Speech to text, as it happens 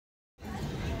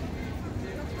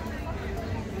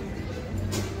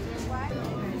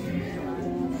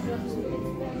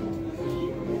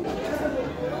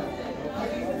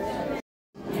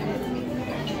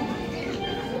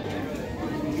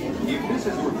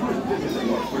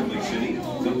Our friendly city,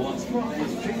 the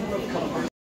Monstrous Chamber of Commerce,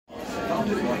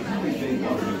 founded by everyday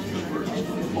modern newspapers,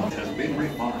 has been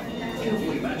refined,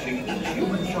 carefully matching each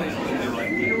human child to their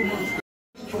ideal monster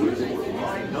choice for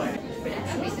fine dining.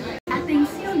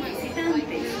 Atención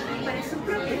visitantes, para su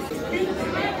propia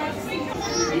asistencia.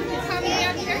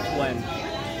 When?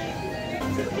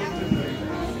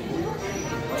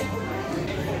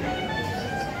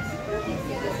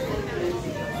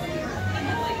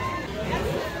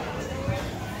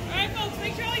 Alright folks,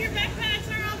 make sure all your backpacks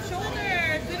are off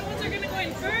shoulders. Little ones are going to go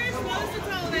in first. While the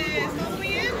tallest. All the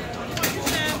way in. Watch your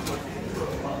step.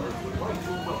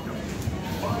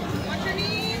 Watch your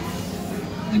knees.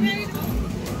 Okay.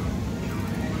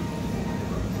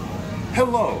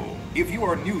 Hello! If you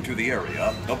are new to the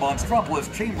area, the Monstropolis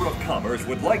Chamber of Commerce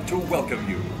would like to welcome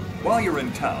you. While you're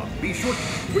in town, be sure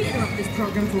We interrupt this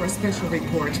program for a special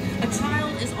report. A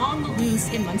child is on the loose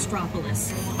in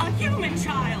Monstropolis. A human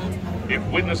child! If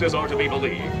witnesses are to be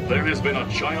believed, there has been a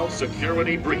child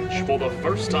security breach for the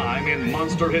first time in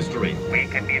monster history. We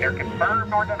can neither confirm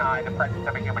nor deny the presence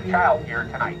of a human child here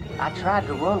tonight. I tried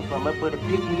to run from it, but it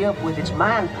picked me up with its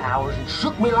mind powers and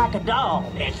shook me like a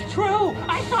dog. It's true!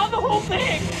 I saw the whole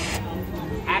thing!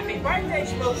 Happy birthday,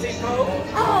 Smokey Cole!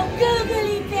 Oh,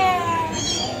 googly bear!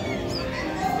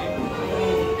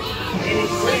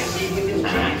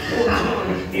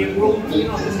 It rolled me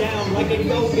up and down like a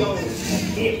yo-yo.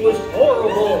 It was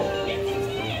horrible.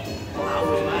 Well, I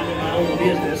was minding my own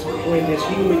business when this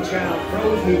human child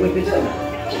froze me with his...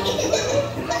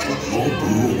 Oh,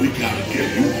 boo, we gotta get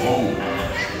you home.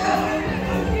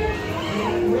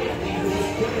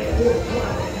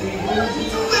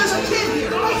 There's a kid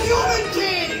here! A human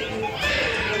kid!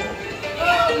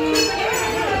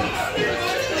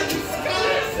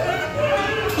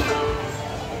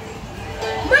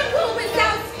 Michael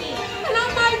Wazowski! And on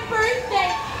my birthday,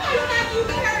 how have you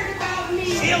heard about me?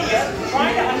 Celia,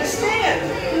 trying to understand.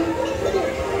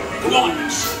 Come on,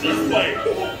 this way.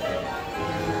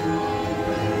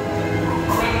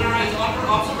 Preliminary under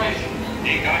observation.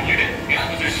 Decon unit, in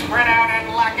position. Spread out and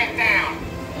lock it down.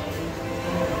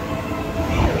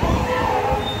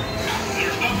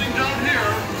 There's nothing down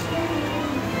here.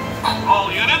 All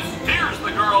units, here's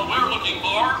the girl we're looking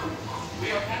for.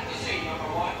 We are at the scene, number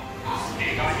one.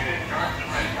 Decon unit, charged and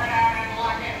ready. Spread out and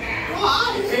lock it down. I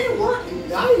hate working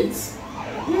nights.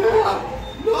 Yeah,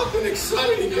 nothing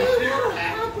exciting ever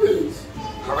happens.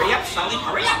 Hurry up, Sully,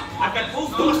 hurry up. I've got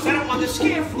both doors set up on the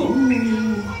scare floor.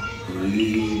 Are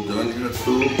you done yet,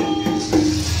 too?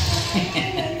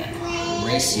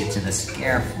 Race you to the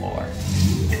scare floor.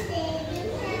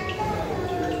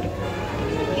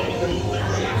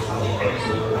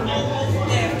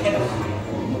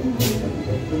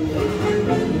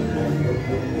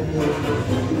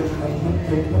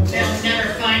 They'll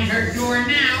never find her door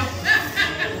now.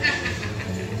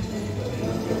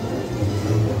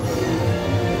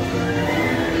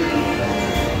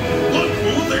 Look,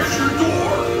 boo, there's your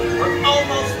door. We're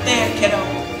almost there, kiddo.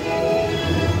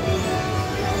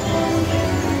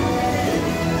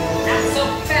 Not so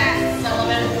fast,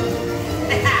 Sullivan.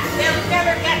 They'll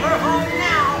never get her home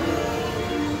now.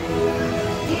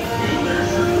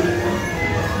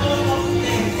 Almost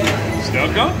there, kiddo.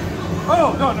 Stuck up?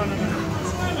 Oh, no.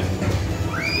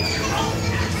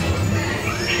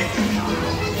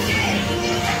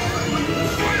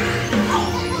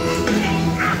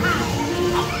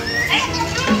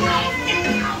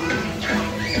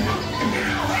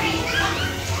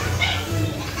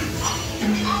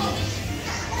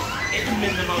 It's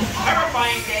been the most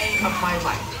terrifying day of my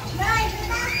life.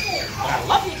 But I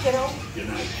love you, kiddo. Good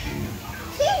night.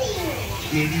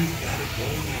 Kitty!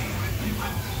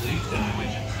 Please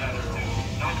television status to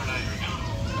Notre Dame.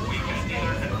 We can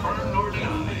neither confirm nor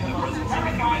deny the presence of a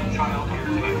human child here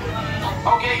tonight.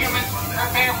 Okay, humans,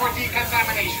 prepare for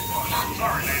decontamination.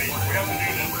 Sorry, lady, we have to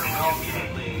do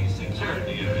this to ensure the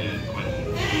security of the equipment.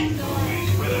 We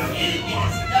spread out the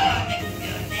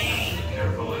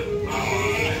careful and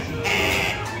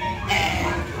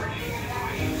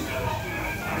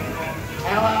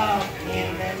Hello,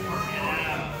 human.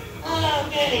 Hello,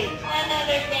 Kitty.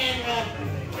 Another camera.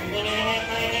 We're gonna have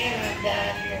my neighbor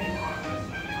down here.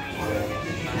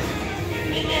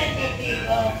 Remember,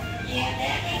 people, you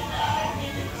never saw